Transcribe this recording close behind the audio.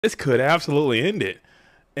This could absolutely end it.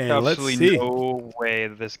 And let's Absolutely see. no way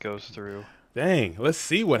that this goes through. Dang, let's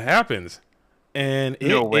see what happens. And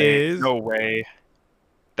No it way. is No way.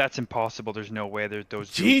 That's impossible. There's no way that those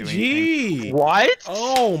two do anything. GG. What?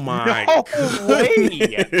 Oh my No way.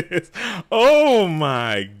 goodness. Oh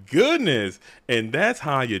my goodness. And that's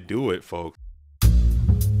how you do it, folks.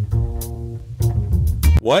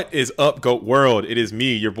 What is up, GOAT World? It is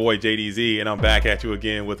me, your boy JDZ, and I'm back at you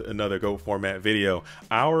again with another GOAT Format video.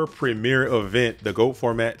 Our premier event, the GOAT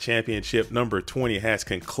Format Championship number 20, has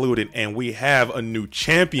concluded, and we have a new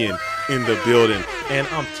champion in the building. And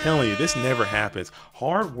I'm telling you, this never happens.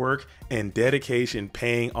 Hard work and dedication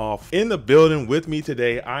paying off. In the building with me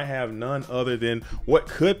today, I have none other than what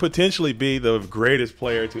could potentially be the greatest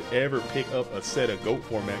player to ever pick up a set of GOAT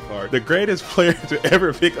Format cards, the greatest player to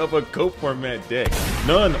ever pick up a GOAT Format deck.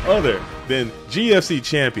 None other than GFC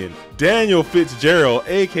champion Daniel Fitzgerald,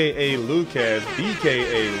 aka Lukaz,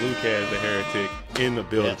 BKA Lukaz the Heretic, in the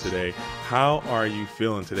building today. How are you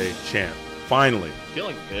feeling today, champ? Finally.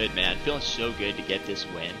 Feeling good, man. Feeling so good to get this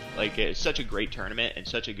win. Like, it's such a great tournament and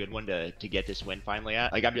such a good one to get this win finally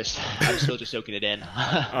at. Like, I'm still just soaking it in.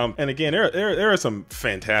 And again, there are some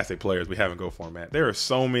fantastic players we have in Go Format. There are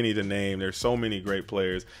so many to name. There's so many great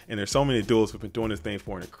players, and there's so many duels who've been doing this thing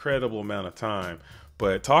for an incredible amount of time.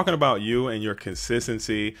 But talking about you and your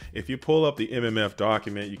consistency, if you pull up the MMF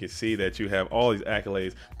document, you can see that you have all these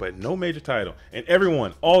accolades, but no major title. And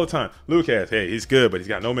everyone, all the time, Lukaz, hey, he's good, but he's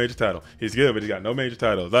got no major title. He's good, but he's got no major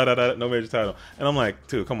title. No major title. And I'm like,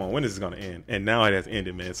 dude, come on, when is this going to end? And now it has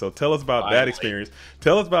ended, man. So tell us about that experience.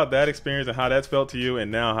 Tell us about that experience and how that's felt to you,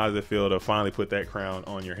 and now how does it feel to finally put that crown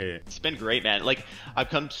on your head? It's been great, man. Like, I've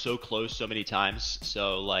come so close so many times.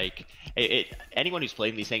 So, like, anyone who's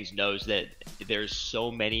played these things knows that there's so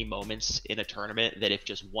many moments in a tournament that if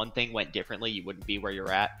just one thing went differently, you wouldn't be where you're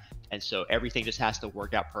at. And so everything just has to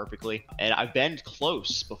work out perfectly. And I've been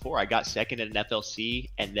close before. I got second in an FLC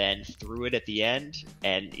and then threw it at the end.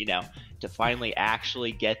 And, you know, to finally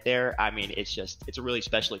actually get there, I mean, it's a really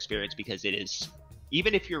special experience because it is,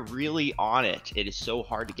 even if you're really on it, it is so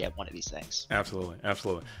hard to get one of these things. Absolutely,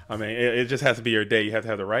 absolutely. I mean, it just has to be your day. You have to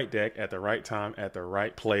have the right deck at the right time, at the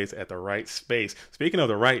right place, at the right space. Speaking of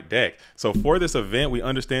the right deck, so for this event, we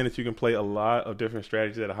understand that you can play a lot of different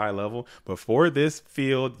strategies at a high level, but for this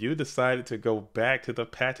field, you decided to go back to the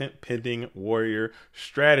patent pending warrior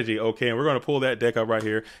strategy. Okay, and we're going to pull that deck up right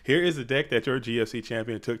here. Here is the deck that your GFC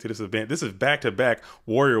champion took to this event. This is back-to-back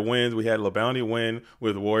warrior wins. We had LeBounty win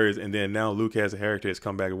with warriors, and then now Lukaz the Heretic has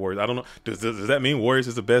come back with warriors. I don't know. Does that mean warriors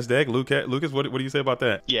is the best deck? Lukaz, what do you say about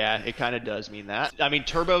that? Yeah, it kind of does mean that. I mean,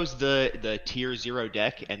 Turbo's the tier 0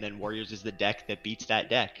 deck, and then Warriors is the deck that beats that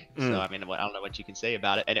deck. So, I mean, I don't know what you can say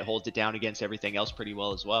about it. And it holds it down against everything else pretty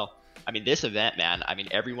well as well. I mean, this event, man, I mean,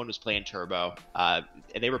 everyone was playing Turbo, and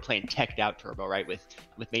they were playing teched out Turbo, right? With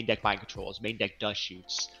main deck mind controls, main deck dust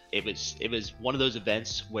shoots. It was one of those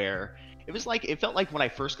events where it felt like when I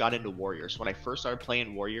first got into Warriors, when I first started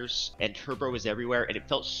playing Warriors and Turbo was everywhere and it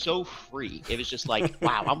felt so free. It was just like,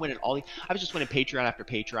 wow, I'm winning I was just winning Patreon after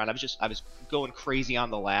Patreon. I was going crazy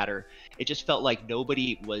on the ladder. It just felt like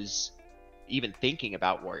nobody was even thinking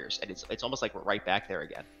about Warriors. And it's almost like we're right back there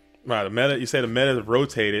again. Right. The meta, you say the meta has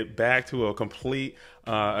rotated back to a complete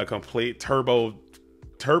turbo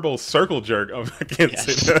circle jerk. I can't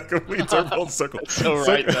say that. Complete turbo circle. So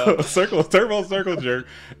right, turbo circle jerk.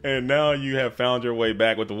 And now you have found your way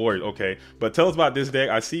back with the Warriors. Okay, but tell us about this deck.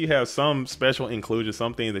 I see you have some special inclusions,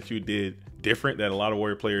 some things that you did different that a lot of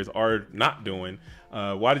Warrior players are not doing.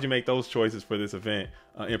 Why did you make those choices for this event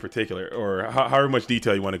in particular, or however much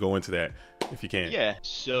detail you want to go into that, if you can? Yeah.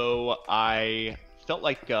 So I felt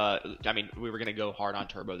like, I mean, we were going to go hard on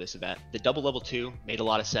Turbo this event. The double level 2 made a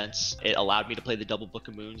lot of sense. It allowed me to play the double Book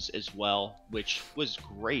of Moons as well, which was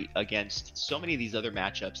great against so many of these other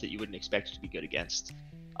matchups that you wouldn't expect to be good against,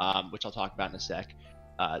 which I'll talk about in a sec.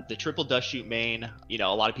 The triple dust shoot main, you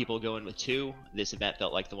know, a lot of people go in with 2. This event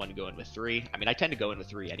felt like the one to go in with 3. I mean, I tend to go in with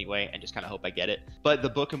 3 anyway and just kind of hope I get it. But the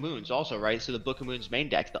Book of Moons also, right? So the Book of Moons main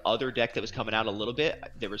deck, the other deck that was coming out a little bit,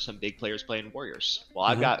 there were some big players playing Warriors. Well,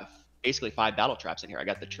 I've got basically 5 battle traps in here. I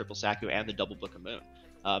got the triple Saku and the double Book of Moon.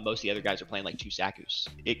 Most of the other guys are playing like 2 Sakus.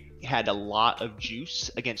 It had a lot of juice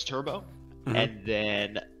against Turbo. And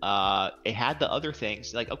then it had the other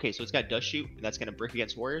things like, okay, so it's got dust shoot and that's going to brick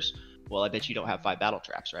against Warriors. Well, I bet you don't have 5 battle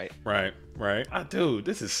traps, right? Right. Dude,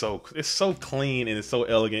 this is it's so clean and it's so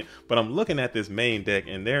elegant. But I'm looking at this main deck,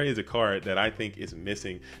 and there is a card that I think is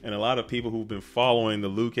missing. And a lot of people who've been following the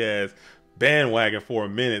Lukaz bandwagon for a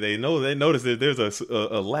minute, they notice that there's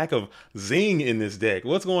a lack of zing in this deck.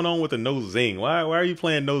 What's going on with the no zing? Why are you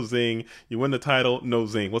playing no zing? You win the title, no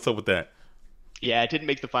zing. What's up with that? Yeah, it didn't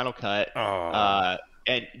make the final cut. Oh,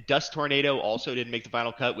 And Dust Tornado also didn't make the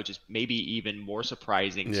final cut, which is maybe even more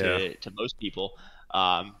surprising yeah. to most people.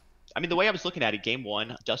 I mean, the way I was looking at it, game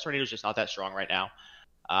one, Dust Tornado is just not that strong right now.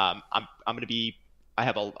 I'm gonna be. I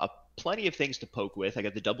have a plenty of things to poke with. I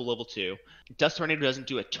got the double level 2. Dust Tornado doesn't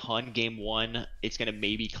do a ton game one. It's gonna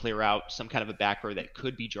maybe clear out some kind of a back row that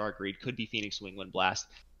could be Jargreed, could be Phoenix Wingwind Blast.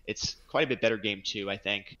 It's quite a bit better game two, I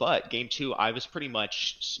think. But game two, I was pretty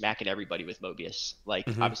much smacking everybody with Mobius. Like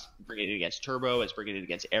I was bringing it against Turbo, I was bringing it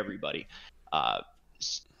against everybody.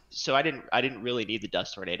 So I didn't really need the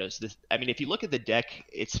Dust Tornadoes. I mean, if you look at the deck,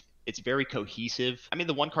 it's very cohesive. I mean,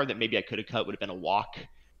 the one card that maybe I could have cut would have been a walk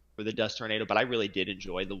for the Dust Tornado, but I really did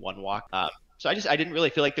enjoy the one walk. So I didn't really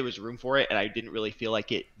feel like there was room for it, and I didn't really feel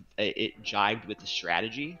like it jived with the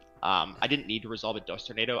strategy. I didn't need to resolve a Dust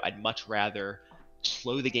Tornado. I'd much rather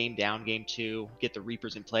slow the game down game two, get the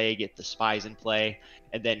Reapers in play, get the Spies in play,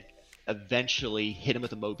 and then eventually hit him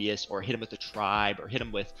with a Mobius or hit him with a Tribe or hit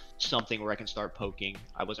him with something where I can start poking.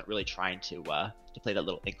 I wasn't really trying to play that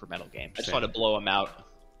little incremental game. I just wanted to blow him out.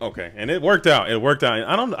 Okay, and it worked out. It worked out.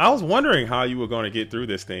 And I was wondering how you were going to get through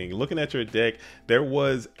this thing. Looking at your deck, there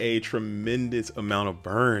was a tremendous amount of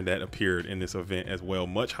burn that appeared in this event as well,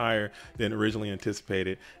 much higher than originally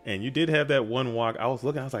anticipated. And you did have that one walk. I was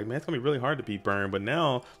like, man, it's gonna be really hard to beat burn. But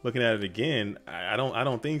now looking at it again, I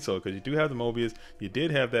don't think so, because you do have the Mobius. You did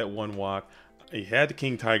have that one walk. You had the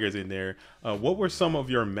King Tigers in there. What were some of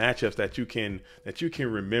your matchups that you can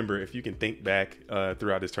remember, if you can think back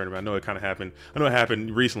throughout this tournament? I know it kind of happened. I know it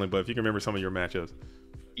happened recently, but if you can remember some of your matchups.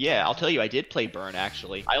 Yeah, I'll tell you, I did play burn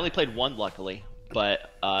actually. I only played one luckily,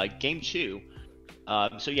 but game two.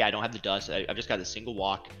 So yeah, I don't have the dust. I've just got the single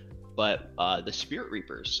walk. But the Spirit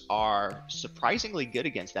Reapers are surprisingly good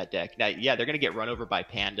against that deck. Now, yeah, they're gonna get run over by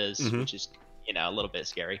pandas, which is a little bit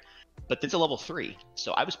scary. But it's a level 3,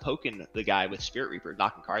 so I was poking the guy with Spirit Reaper,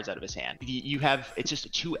 knocking cards out of his hand. It's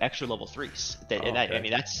just 2 extra level 3s. I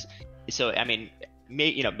mean, that's so. I mean,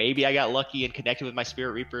 maybe I got lucky and connected with my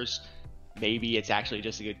Spirit Reapers. Maybe it's actually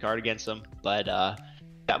just a good card against them. But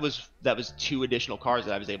that was 2 additional cards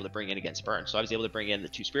that I was able to bring in against Burn. So I was able to bring in the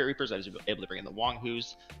 2 Spirit Reapers. I was able to bring in the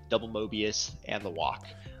Wonghoos, double Mobius, and the Walk.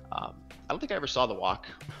 I don't think I ever saw the Walk,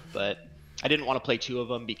 but I didn't want to play 2 of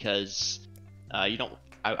them because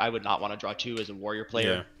I would not want to draw 2 as a warrior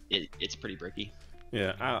player. Yeah. It's pretty bricky.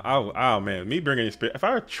 Yeah, oh man, me bringing in Spirit. If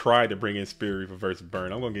I tried to bring in Spirit Reaper versus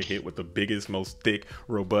Burn, I'm gonna get hit with the biggest, most thick,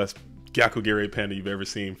 robust Gyakugere Panda you've ever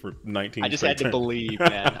seen for 19. I just had to believe,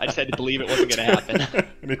 man. I just had to believe it wasn't gonna happen.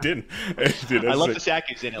 And it didn't. I love the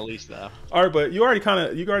Saku's in at least though. All right, but you already kind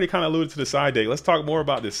of alluded to the side deck. Let's talk more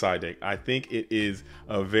about this side deck. I think it is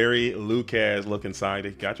a very Lukaz looking side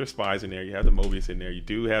deck. You got your Spies in there. You have the Mobius in there. You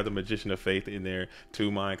do have the Magician of Faith in there.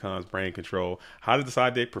 2 Mind Cons, Brain Control. How did the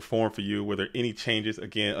side deck perform for you? Were there any changes?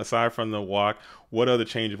 Again, aside from the walk, what other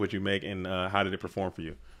changes would you make, and how did it perform for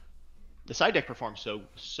you? The side deck performed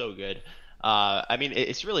so good. I mean,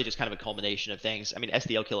 it's really just kind of a culmination of things. I mean,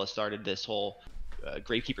 SDL Killa started this whole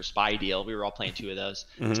Gravekeeper Spy deal. We were all playing 2 of those.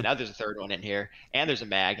 So now there's a 3rd one in here, and there's a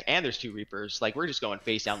Mag, and there's 2 Reapers. Like, we're just going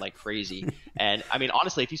face down like crazy. And I mean,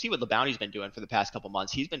 honestly, if you see what LeBounty's been doing for the past couple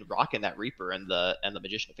months, he's been rocking that Reaper and the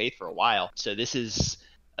Magician of Faith for a while. So this is,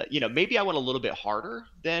 maybe I went a little bit harder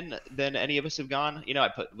than any of us have gone. I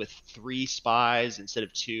put with 3 Spies instead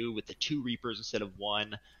of 2, with the 2 Reapers instead of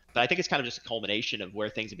 1. But I think it's kind of just a culmination of where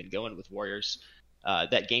things have been going with Warriors.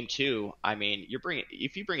 That game 2, I mean,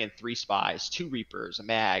 if you bring in 3 Spies, 2 Reapers, a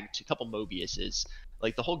Mag, a couple Mobiuses,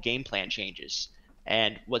 like the whole game plan changes.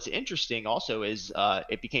 And what's interesting also is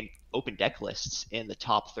it became open deck lists in the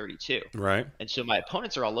top 32. Right. And so my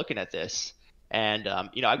opponents are all looking at this, and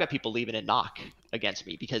I've got people leaving a knock against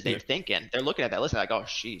me because they're looking at that list and like, oh,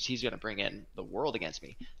 jeez, he's going to bring in the world against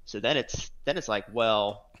me. So then it's like,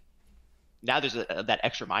 well, now there's that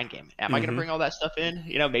extra mind game. Am I going to bring all that stuff in?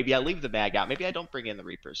 Maybe I leave the Mag out. Maybe I don't bring in the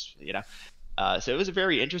Reapers. So it was a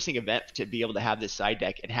very interesting event to be able to have this side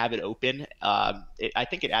deck and have it open. I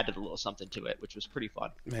think it added a little something to it, which was pretty fun.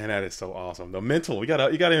 Man, that is so awesome. The mental, you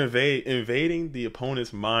gotta invading the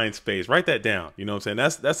opponent's mind space. Write that down. You know what I'm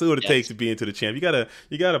saying? That's what it takes to be into the champ.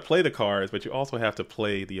 You gotta play the cards, but you also have to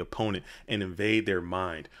play the opponent and invade their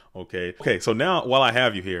mind. Okay. So now, while I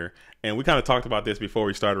have you here, and we kind of talked about this before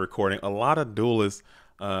we started recording, a lot of duelists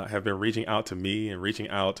have been reaching out to me and reaching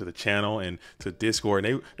out to the channel and to Discord.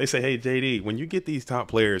 And they say, hey, JD, when you get these top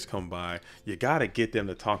players come by, you got to get them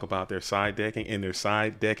to talk about their side decking and their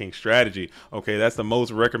side decking strategy. Okay, that's the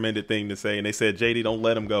most recommended thing to say. And they said, JD, don't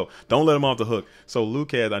let them go. Don't let them off the hook. So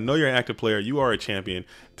Lukaz, I know you're an active player. You are a champion.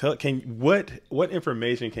 What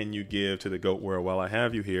information can you give to the GOAT world while I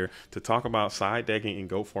have you here to talk about side decking in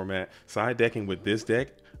GOAT format, side decking with this deck?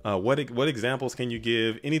 What examples can you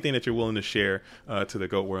give? Anything that you're willing to share to the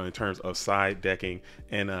GOAT world in terms of side decking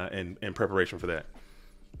and preparation for that?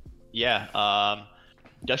 Yeah,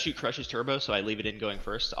 Dust Shoot crushes turbo, so I leave it in going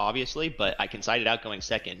first, obviously, but I can side it out going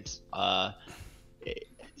second. And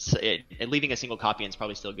leaving a single copy in is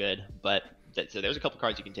probably still good, but so there's a couple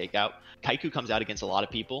cards you can take out. Kaiku comes out against a lot of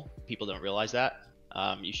people. People don't realize that.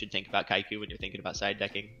 You should think about Kaiku when you're thinking about side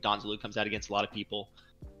decking. Donzulu comes out against a lot of people.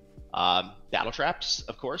 Battle traps,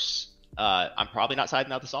 of course. I'm probably not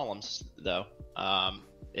siding out the Solemns, though.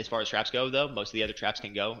 As far as traps go, though, most of the other traps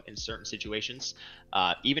can go in certain situations.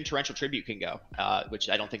 Even Torrential Tribute can go, which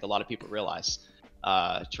I don't think a lot of people realize.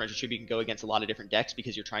 Torrential Tribute can go against a lot of different decks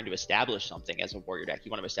because you're trying to establish something as a warrior deck.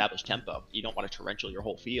 You want to establish tempo. You don't want to torrential your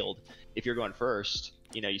whole field. If you're going first,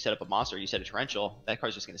 you set up a monster, you set a torrential, that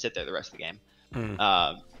card's just going to sit there the rest of the game.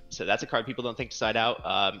 So that's a card people don't think to side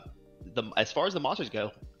out. As far as the monsters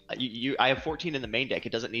go, I have 14 in the main deck.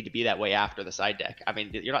 It doesn't need to be that way after the side deck. I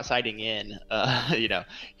mean, you're not siding in,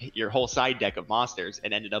 your whole side deck of monsters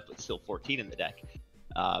and ended up with still 14 in the deck.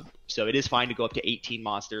 So it is fine to go up to 18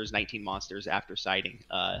 monsters, 19 monsters after siding,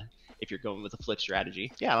 if you're going with a flip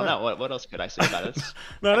strategy. Yeah, I don't know. What else could I say about this?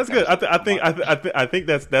 No, that's good. I think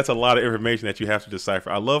that's a lot of information that you have to decipher.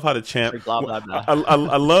 I love how the champ. Blah, blah, blah. I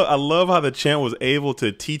love how the champ was able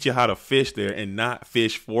to teach you how to fish there and not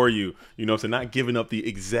fish for you. So not giving up the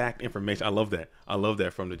exact information. I love that. I love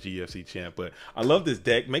that from the GFC champ. But I love this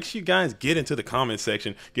deck. Make sure you guys get into the comment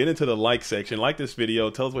section, get into the like section, like this video.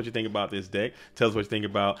 Tell us what you think about this deck. Tell us what you think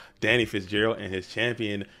about Danny Fitzgerald and his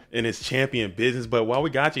champion business. But while we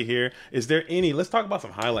got you here, let's talk about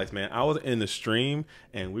some highlights, man. I was in the stream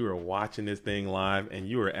and we were watching this thing live, and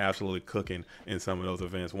you were absolutely cooking in some of those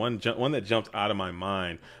events. One that jumped out of my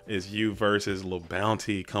mind is you versus Lil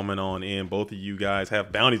Bounty coming on in. Both of you guys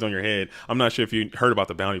have bounties on your head. I'm not sure if you heard about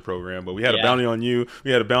the bounty program, but we had a bounty on you.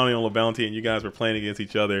 We had a bounty on Lil Bounty, and you guys were playing against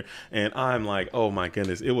each other. And I'm like, oh my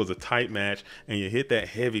goodness, it was a tight match. And you hit that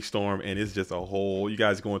heavy storm, and it's just you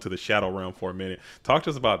guys going to the shadow realm for a minute. Talk to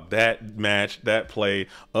us about that match, that play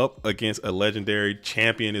up against a legendary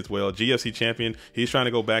champion as well, GFC champion. He's trying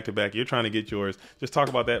to go back to back. You're trying to get yours. Just talk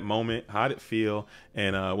about that moment. How did it feel,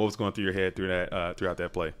 and what was going through your head throughout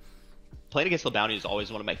that play? Playing against Lil Bounty is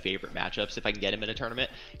always one of my favorite matchups if I can get him in a tournament,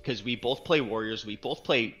 because we both play warriors. We both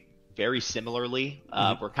play very similarly.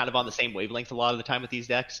 We're kind of on the same wavelength a lot of the time with these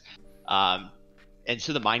decks, and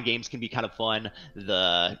so the mind games can be kind of fun.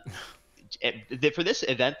 For this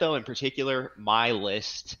event, though, in particular, my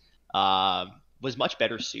list was much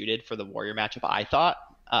better suited for the warrior matchup, I thought.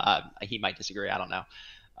 He might disagree, I don't know.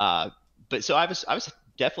 But so I was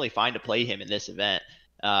definitely fine to play him in this event.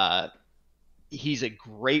 He's a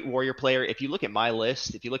great warrior player. If you look at my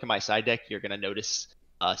list, if you look at my side deck, you're going to notice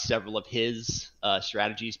several of his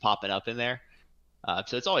strategies popping up in there.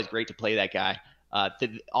 So it's always great to play that guy.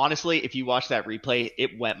 Honestly, if you watch that replay,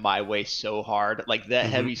 it went my way so hard. Like that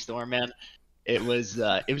heavy storm, man. It was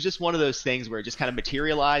just one of those things where it just kind of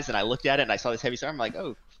materialized, and I looked at it and I saw this heavy storm. I'm like,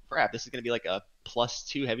 oh crap, this is gonna be like a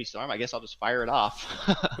 +2 heavy storm. I guess I'll just fire it off.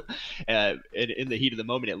 In the heat of the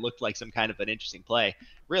moment, it looked like some kind of an interesting play.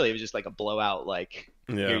 Really, it was just like a blowout. Like,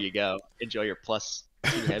 here you go, enjoy your +2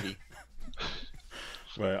 heavy.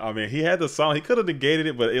 But I mean, he had the song. He could have negated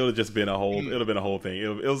it, but it would have just been a whole. It would have been a whole thing.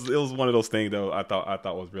 It was one of those things though. I thought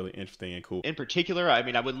was really interesting and cool. In particular, I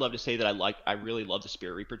mean, I would love to say that I really love the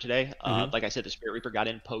Spirit Reaper today. Like I said, the Spirit Reaper got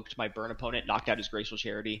in, poked my burn opponent, knocked out his Graceful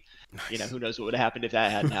Charity. Nice. Who knows what would have happened if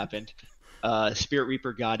that hadn't happened. Spirit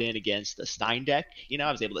Reaper got in against the Stein deck.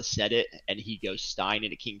 I was able to set it, and he goes Stein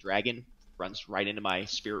into King Dragon, runs right into my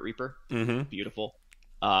Spirit Reaper. Beautiful.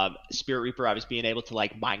 Spirit Reaper, I was being able to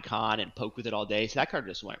like Minecon and poke with it all day. So that card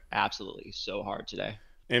just went absolutely so hard today.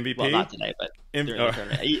 MVP? Well, not today, but during the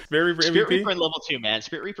tournament. Spirit Reaper and level 2, man.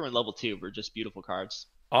 Spirit Reaper and level 2 were just beautiful cards.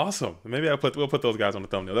 Awesome. Maybe we'll put those guys on the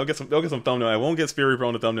thumbnail. They'll get some thumbnail. I won't get Spirit Reaper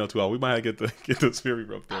on the thumbnail too. We might get the Spirit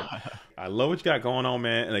Reaper up there. I love what you got going on,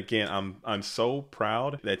 man. And again, I'm so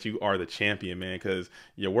proud that you are the champion, man, because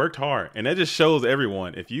you worked hard, and that just shows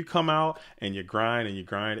everyone. If you come out and you grind and you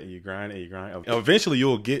grind and you grind and you grind, eventually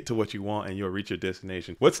you'll get to what you want and you'll reach your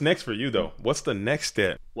destination. What's next for you though? What's the next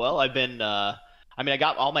step? Well, I've been. I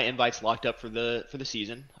got all my invites locked up for the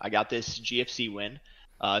season. I got this GFC win.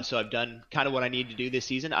 So I've done kind of what I need to do this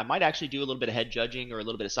season. I might actually do a little bit of head judging or a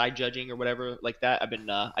little bit of side judging or whatever like that.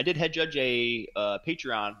 I did head judge a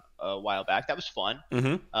Patreon a while back. That was fun.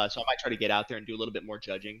 So I might try to get out there and do a little bit more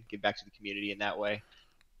judging, give back to the community in that way.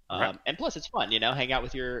 Right. And plus, it's fun, hang out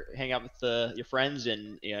with your friends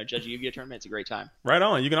and judge a Yu-Gi-Oh tournament. It's a great time. Right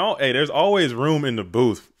on. You can hey, there's always room in the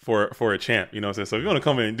booth for a champ. You know what I'm saying? So if you want to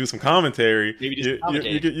come in and do some commentary, maybe just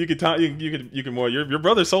you can more. Your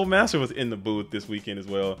brother Soul Master was in the booth this weekend as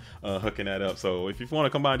well, hooking that up. So if you want to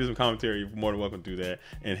come by and do some commentary, you're more than welcome to do that.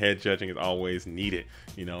 And head judging is always needed.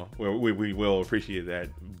 We will appreciate that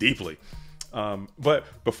deeply. But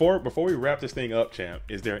before we wrap this thing up, champ,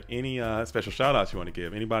 is there any special shout outs you want to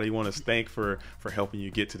give? Anybody you want to thank for helping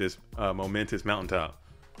you get to this momentous mountaintop?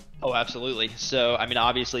 Oh, absolutely. So,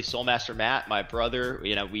 obviously, Soulmaster Matt, my brother,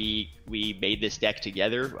 we made this deck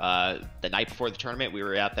together. The night before the tournament, we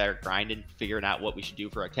were out there grinding, figuring out what we should do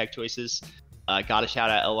for our tech choices. Got a shout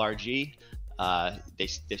out LRG.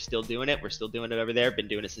 They're still doing it. We're still doing it over there. Been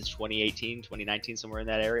doing it since 2018, 2019, somewhere in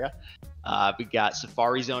that area. We got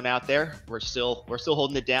Safari Zone out there. We're still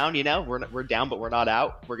holding it down. We're down, but we're not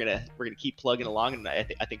out. We're gonna keep plugging along, and I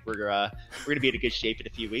think we're gonna be in a good shape in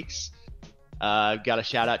a few weeks. Got a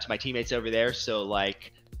shout out to my teammates over there. So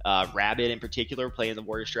Rabbit in particular, playing the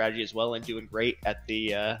Warrior strategy as well and doing great at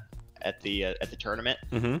the tournament,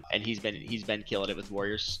 and he's been killing it with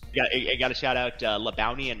Warriors. I got to shout out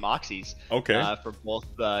LaBounty and Moxie's. Okay. For both,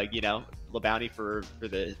 LaBounty for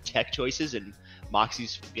the tech choices and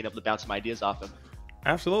Moxie's being able to bounce some ideas off him.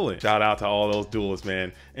 Absolutely. Shout out to all those duelists,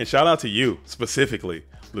 man, and shout out to you specifically,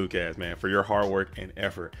 Lukaz, man, for your hard work and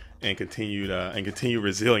effort and continued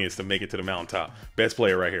resilience to make it to the mountaintop. Best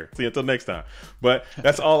player right here. See you until next time. But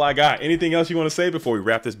that's all I got. Anything else you want to say before we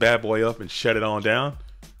wrap this bad boy up and shut it on down?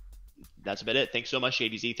 That's about it. Thanks so much,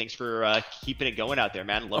 JDZ. Thanks for keeping it going out there,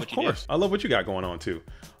 man. Love what you do. Of course. I love what you got going on, too.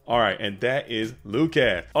 All right, and that is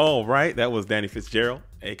Lukaz. All right, that was Danny Fitzgerald,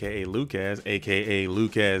 a.k.a. Lukaz, a.k.a.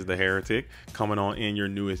 Lukaz the Heretic, coming on in your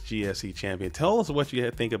newest GFC champion. Tell us what you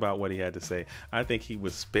think about what he had to say. I think he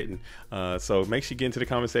was spitting. So make sure you get into the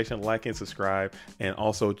comment section, like and subscribe, and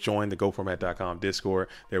also join the GoFormat.com Discord.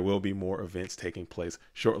 There will be more events taking place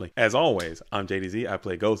shortly. As always, I'm JDZ. I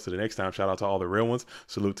play Ghost. Till the next time, shout out to all the real ones.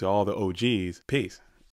 Salute to all the OGs. Peace.